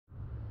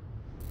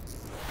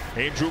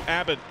Andrew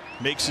Abbott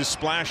makes his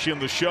splash in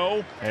the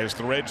show as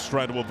the Reds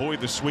try to avoid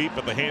the sweep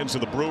at the hands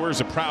of the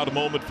Brewers. A proud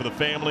moment for the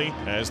family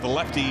as the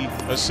lefty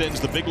ascends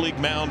the big league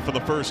mound for the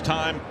first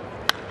time.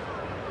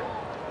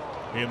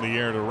 In the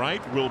air to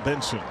right, Will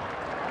Benson.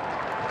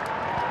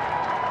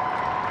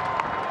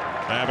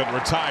 Abbott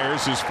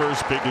retires his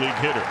first big league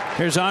hitter.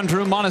 Here's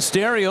Andrew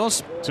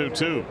Monasterios.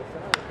 2-2.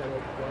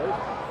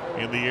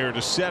 In the air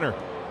to center.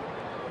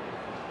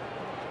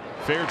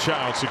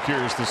 Fairchild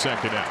secures the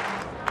second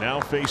out. Now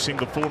facing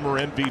the former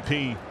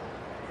MVP.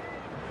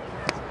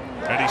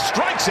 And he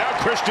strikes out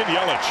Christian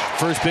Yelich.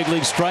 First big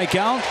league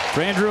strikeout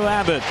for Andrew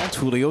Abbott. That's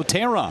Julio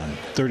Teheran.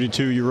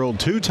 32-year-old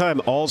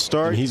two-time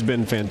All-Star. He's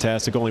been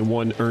fantastic. Only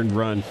one earned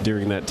run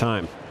during that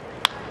time.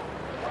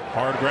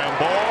 Hard ground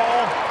ball.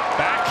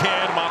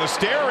 Backhand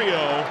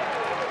Monasterio.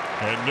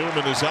 And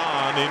Newman is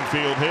on.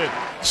 Infield hit.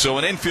 So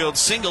an infield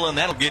single, and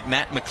that'll get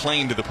Matt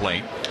McLean to the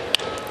plate.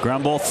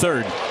 Ground ball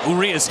third.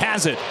 Urias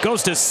has it.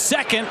 Goes to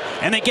second,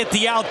 and they get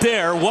the out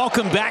there.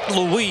 Welcome back,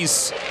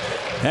 Luis.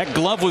 That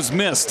glove was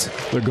missed.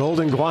 The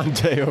golden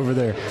guante over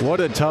there. What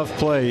a tough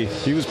play.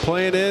 He was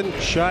playing in,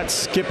 shot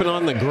skipping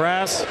on the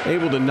grass,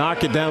 able to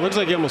knock it down. Looks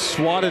like he almost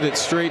swatted it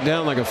straight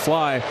down like a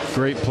fly.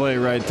 Great play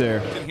right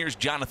there. And here's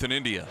Jonathan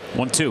India.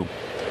 1-2.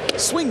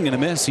 Swing and a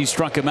miss. He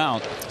struck him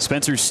out.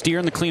 Spencer Steer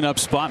in the cleanup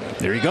spot.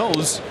 There he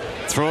goes.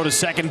 Throw to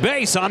second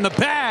base on the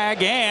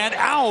bag, and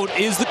out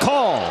is the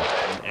call.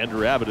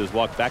 Andrew Abbott has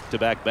walked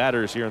back-to-back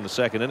batters here in the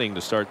second inning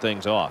to start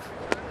things off.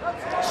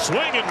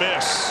 Swing and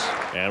miss.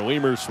 And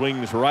Weimer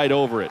swings right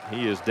over it.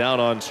 He is down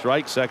on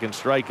strike. Second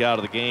strikeout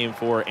of the game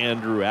for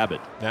Andrew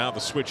Abbott. Now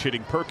the switch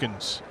hitting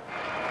Perkins.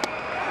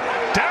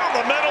 Down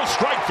the middle,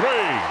 strike three.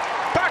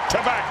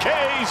 Back-to-back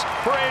Ks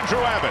for Andrew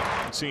Abbott.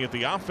 Let's see if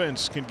the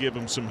offense can give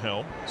him some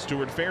help.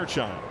 Stuart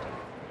Fairchild.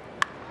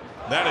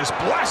 That is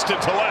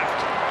blasted to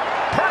left.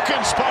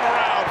 Perkins spun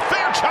around.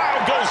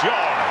 Fairchild goes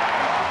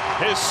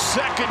yard. His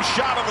second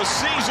shot of the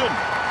season.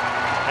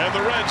 And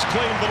the Reds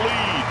claim the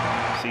lead.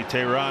 See,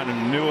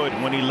 Teheran knew it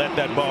when he let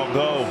that ball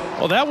go.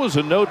 Well, that was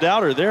a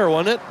no-doubter there,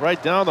 wasn't it?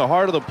 Right down the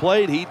heart of the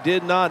plate. He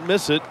did not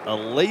miss it. A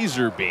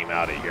laser beam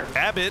out of here.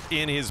 Abbott,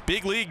 in his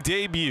big league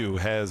debut,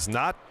 has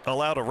not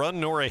allowed a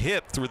run nor a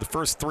hit through the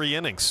first 3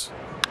 innings.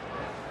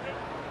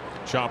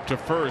 Chop to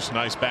first.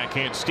 Nice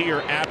backhand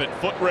steer. Abbott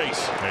foot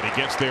race. And he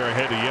gets there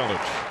ahead of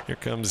Yelich. Here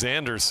comes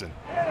Anderson.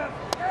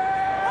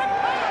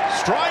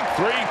 Strike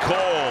three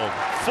called.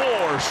 4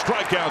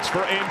 strikeouts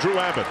for Andrew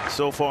Abbott.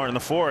 So far in the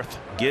fourth,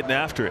 getting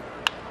after it.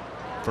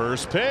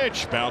 First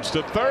pitch, bounced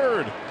to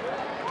third.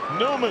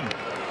 Newman.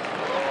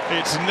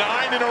 It's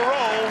 9 in a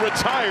row,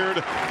 retired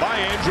by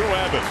Andrew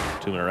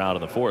Abbott. 2 in a row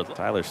in the fourth.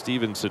 Tyler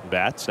Stevenson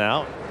bats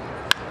now.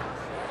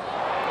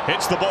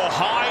 Hits the ball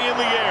high in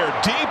the air,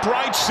 deep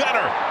right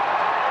center.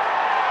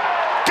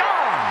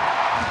 Gone!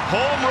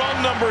 Home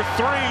run number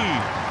 3.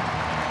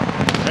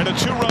 And a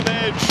 2-run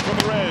edge for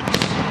the Reds.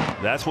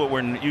 That's what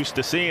we're used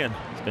to seeing.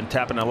 He's been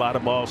tapping a lot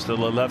of balls to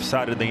the left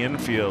side of the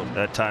infield.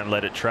 That time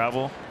let it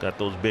travel. Got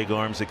those big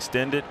arms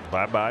extended.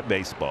 Bye-bye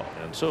baseball.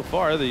 And so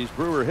far, these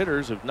Brewer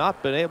hitters have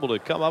not been able to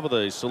come up with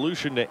a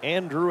solution to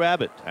Andrew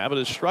Abbott. Abbott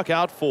has struck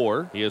out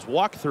 4. He has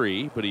walked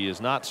 3, but he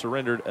has not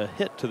surrendered a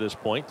hit to this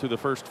point through the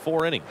first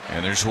 4 innings.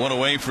 And there's one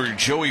away for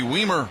Joey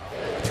Weimer.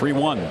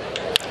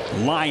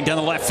 3-1. Line down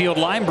the left field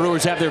line.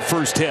 Brewers have their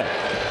first hit.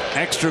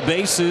 Extra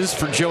bases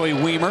for Joey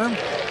Weimer.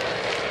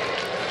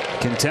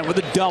 Content with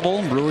a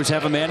double. Brewers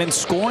have a man in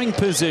scoring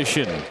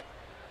position.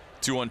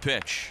 2-1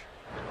 pitch.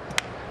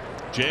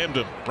 Jammed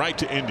him right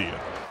to India.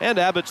 And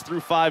Abbott's through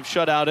 5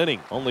 shutout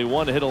innings. Only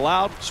 1 hit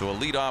allowed. So a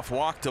leadoff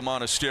walk to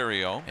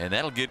Monasterio, and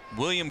that'll get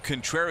William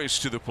Contreras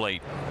to the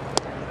plate.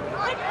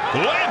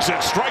 Lands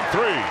it, strike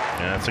 3.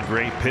 Yeah, that's a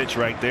great pitch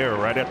right there,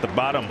 right at the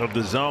bottom of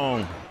the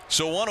zone.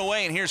 So 1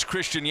 away, and here's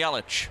Christian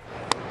Yelich.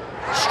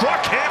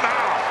 Struck him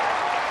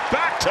out.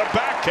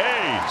 Back-to-back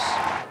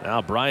Ks. Now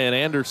Brian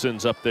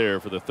Anderson's up there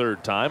for the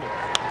 3rd time.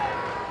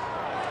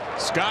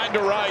 Skied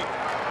to right.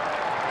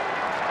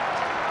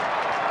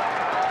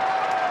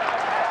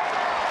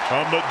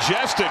 A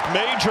majestic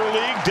major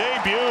league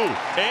debut.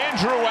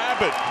 Andrew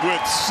Abbott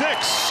with 6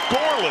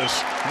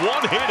 scoreless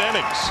 1-hit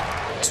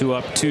innings. 2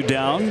 up, 2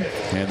 down,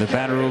 and the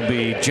batter will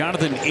be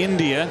Jonathan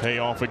India.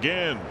 Payoff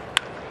again.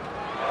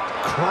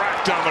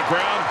 Cracked on the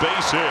ground,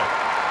 base hit.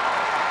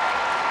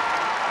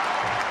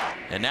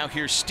 And now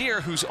here's Steer,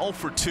 who's 0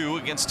 for 2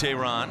 against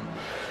Teheran.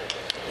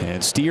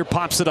 And Steer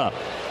pops it up.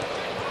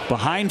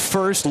 Behind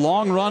first,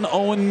 long run,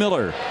 Owen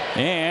Miller.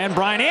 And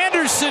Brian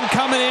Anderson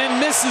coming in,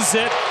 misses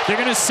it. They're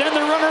going to send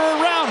the runner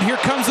around. Here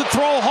comes the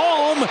throw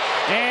home.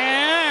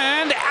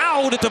 And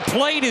out at the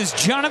plate is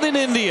Jonathan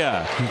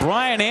India.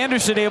 Brian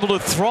Anderson able to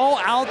throw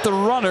out the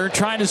runner,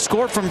 trying to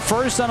score from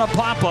first on a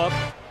pop-up.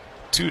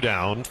 2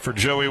 down for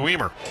Joey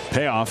Weimer.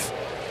 Payoff.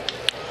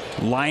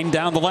 Line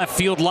down the left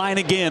field line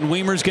again.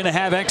 Weimer's going to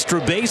have extra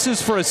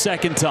bases for a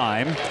second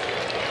time.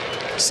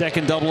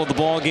 Second double of the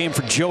ball game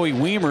for Joey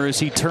Weimer as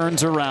he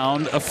turns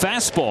around a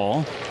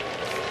fastball.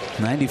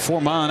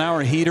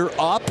 94-mile-an-hour heater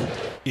up.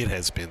 It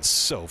has been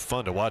so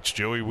fun to watch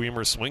Joey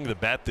Weimer swing the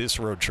bat this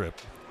road trip.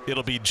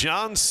 It'll be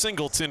John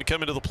Singleton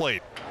coming to the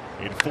plate.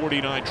 In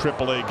 49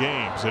 AAA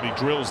games, and he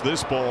drills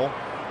this ball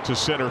to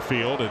center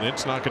field, and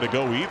it's not going to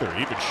go either,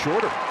 even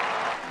shorter.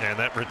 And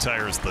that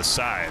retires the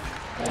side.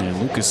 And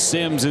Lucas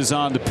Sims is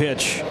on the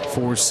pitch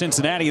for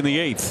Cincinnati in the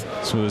 8th.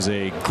 This was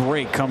a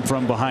great come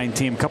from behind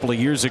team a couple of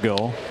years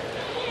ago.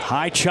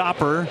 High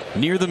chopper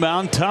near the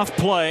mound, tough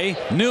play.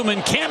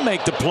 Newman can't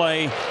make the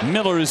play.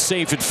 Miller is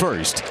safe at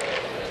first.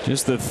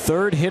 Just the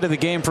 3rd hit of the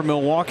game for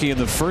Milwaukee, and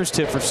the 1st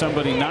hit for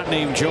somebody not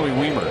named Joey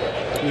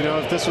Wiemer. You know,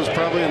 if this was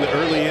probably in the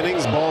early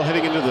innings, ball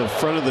hitting into the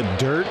front of the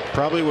dirt,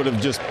 probably would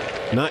have just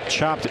not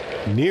chopped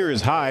near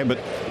as high, but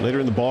later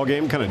in the ball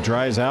game kind of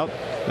dries out.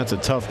 That's a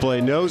tough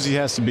play. Knows he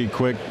has to be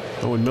quick.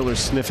 Owen Miller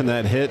sniffing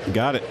that hit.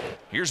 Got it.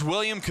 Here's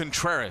William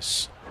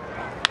Contreras.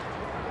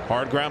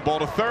 Hard ground ball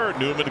to third.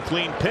 Newman a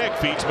clean pick.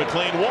 Feeds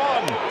McLean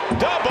one.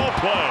 Double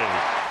play.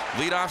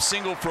 Leadoff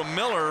single from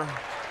Miller,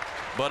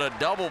 but a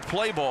double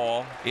play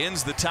ball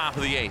ends the top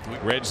of the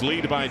 8th. Reds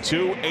lead by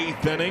 2,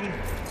 8th inning.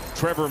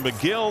 Trevor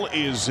McGill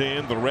is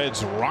in. The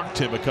Reds rocked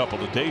him a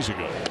couple of days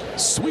ago.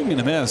 Swing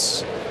and a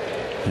miss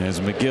as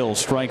McGill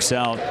strikes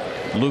out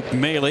Luke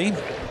Mailey.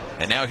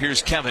 And now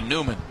here's Kevin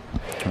Newman.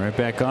 Right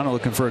back on it,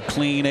 looking for a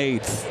clean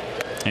 8th.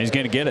 And he's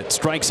going to get it.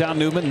 Strikes out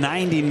Newman.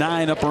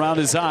 99 up around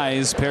his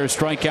eyes. Pair of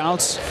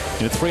strikeouts.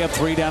 And a 3-up,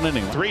 3-down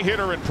inning.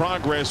 3-hitter in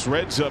progress.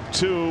 Reds up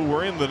 2.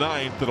 We're in the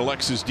 9th, and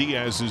Alexis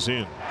Diaz is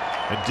in.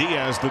 And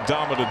Diaz, the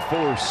dominant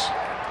force,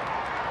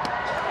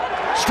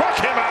 struck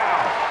him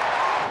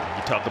out.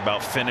 You talk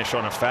about finish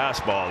on a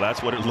fastball.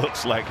 That's what it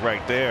looks like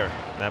right there.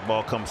 That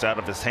ball comes out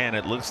of his hand.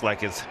 It looks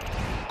like it's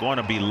going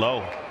to be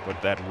low with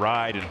that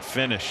ride and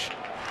finish.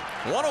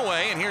 One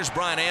away, and here's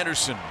Brian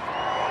Anderson.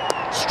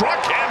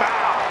 Struck him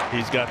out.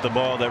 He's got the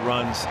ball that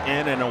runs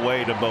in and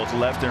away to both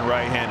left and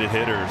right-handed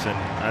hitters, and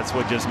that's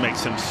what just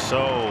makes him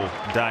so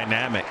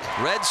dynamic.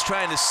 Reds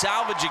trying to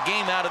salvage a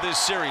game out of this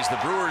series. The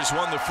Brewers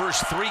won the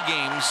first 3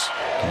 games.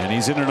 And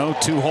he's in an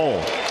 0-2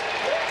 hole.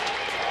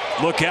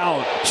 Look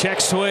out,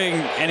 check swing,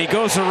 and he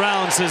goes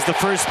around, says the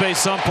first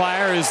base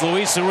umpire, as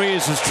Luis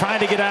Arias was trying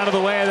to get out of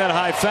the way of that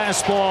high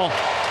fastball.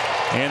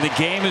 And the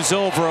game is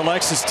over.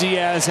 Alexis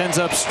Diaz ends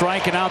up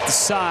striking out the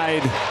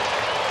side.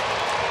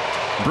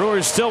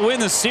 Brewers still win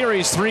the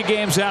series 3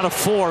 games out of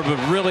 4,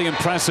 but really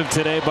impressive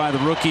today by the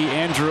rookie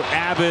Andrew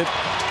Abbott,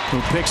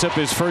 who picks up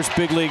his first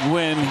big league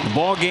win. The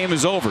ball game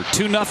is over,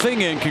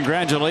 2-0, and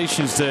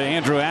congratulations to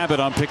Andrew Abbott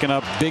on picking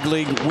up big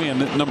league win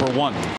number 1.